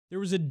There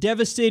was a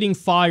devastating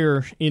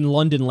fire in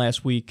London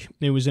last week.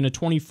 It was in a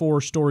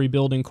 24-story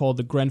building called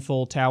the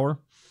Grenfell Tower.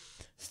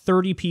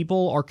 30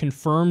 people are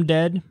confirmed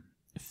dead.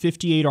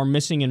 58 are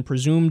missing and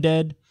presumed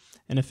dead.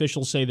 And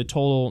officials say the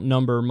total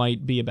number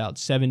might be about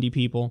 70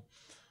 people.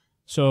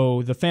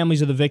 So the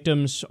families of the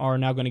victims are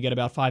now going to get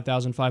about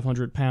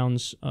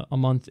 £5,500 a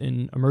month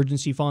in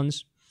emergency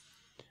funds.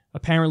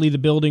 Apparently the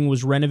building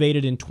was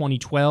renovated in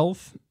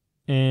 2012.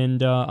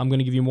 And I'm going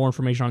to give you more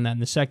information on that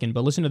in a second.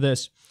 But listen to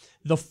this.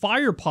 The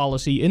fire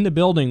policy in the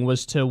building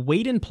was to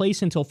wait in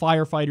place until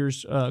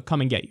firefighters come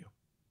and get you.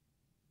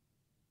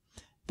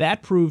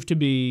 That proved to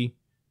be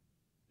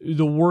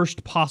the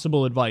worst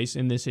possible advice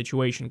in this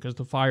situation because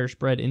the fire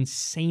spread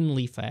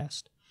insanely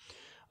fast.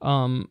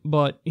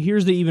 But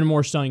here's the even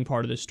more stunning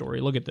part of this story.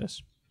 Look at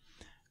this.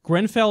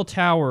 Grenfell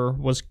Tower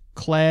was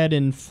clad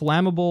in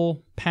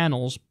flammable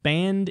panels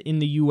banned in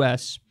the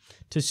U.S.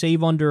 to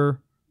save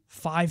under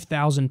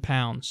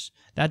 £5,000.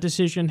 That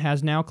decision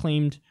has now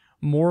claimed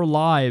more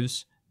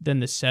lives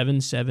than the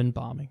 7/7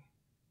 bombing.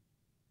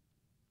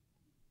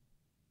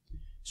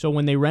 So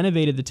when they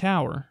renovated the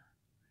tower,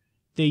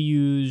 they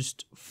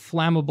used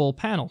flammable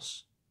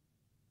panels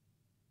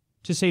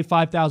to save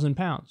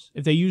 £5,000.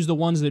 If they used the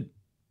ones that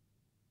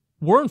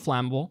weren't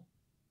flammable,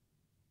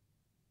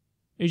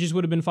 it just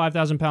would have been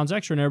 £5,000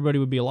 extra and everybody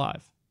would be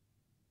alive.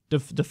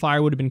 The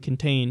fire would have been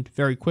contained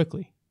very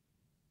quickly.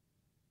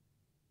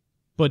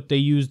 But they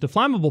used the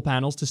flammable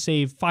panels to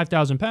save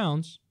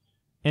 £5,000,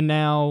 and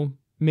now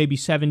maybe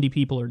 70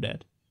 people are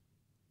dead.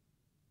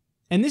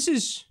 And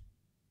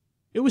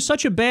it was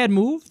such a bad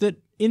move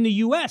that in the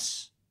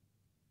U.S.,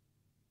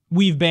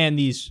 we've banned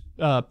these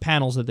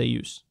panels that they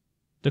use,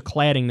 the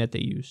cladding that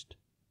they used.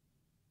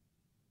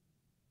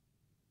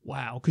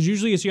 Wow, because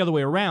usually it's the other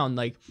way around.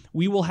 Like,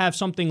 we will have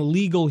something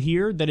legal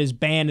here that is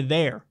banned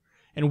there,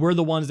 and we're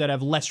the ones that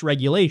have less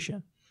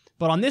regulation.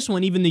 But on this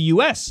one, even the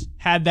U.S.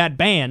 had that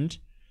banned,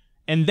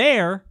 and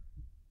there,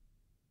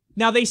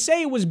 now they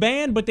say it was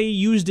banned, but they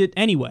used it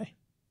anyway.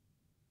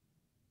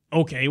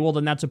 Okay, well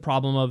then that's a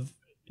problem of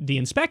the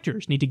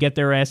inspectors need to get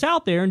their ass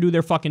out there and do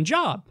their fucking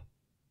job.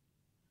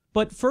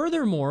 But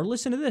furthermore,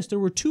 listen to this. There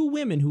were 2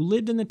 women who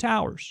lived in the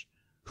towers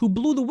who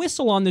blew the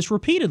whistle on this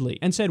repeatedly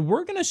and said,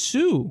 we're going to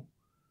sue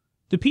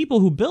the people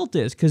who built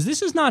this because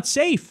this is not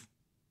safe.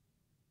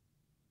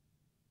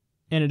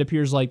 And it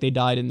appears like they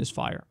died in this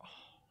fire.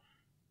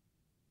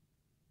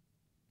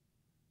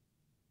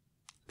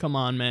 Come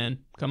on, man.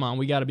 Come on.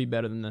 We got to be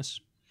better than this.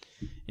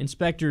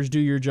 Inspectors, do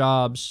your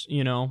jobs,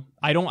 you know.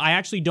 I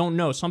actually don't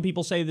know. Some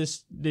people say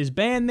this is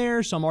banned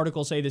there. Some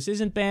articles say this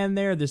isn't banned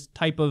there, this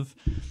type of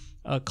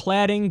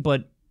cladding.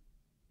 But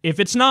if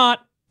it's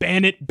not,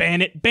 ban it,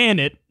 ban it, ban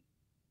it.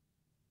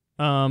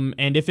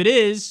 And if it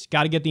is,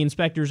 got to get the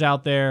inspectors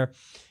out there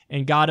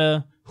and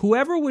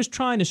whoever was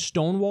trying to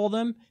stonewall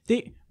them,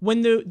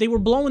 when they were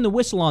blowing the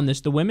whistle on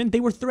this, the women, they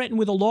were threatened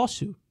with a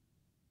lawsuit.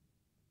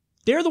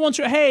 They're the ones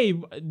who, hey,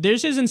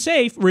 this isn't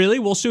safe. Really?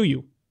 We'll sue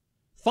you.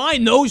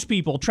 Find those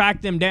people,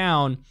 track them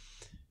down,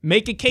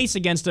 make a case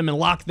against them, and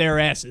lock their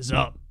asses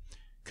up.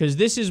 Because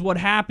this is what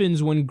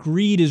happens when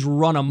greed is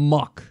run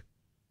amok.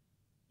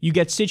 You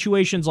get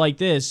situations like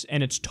this,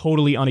 and it's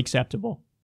totally unacceptable.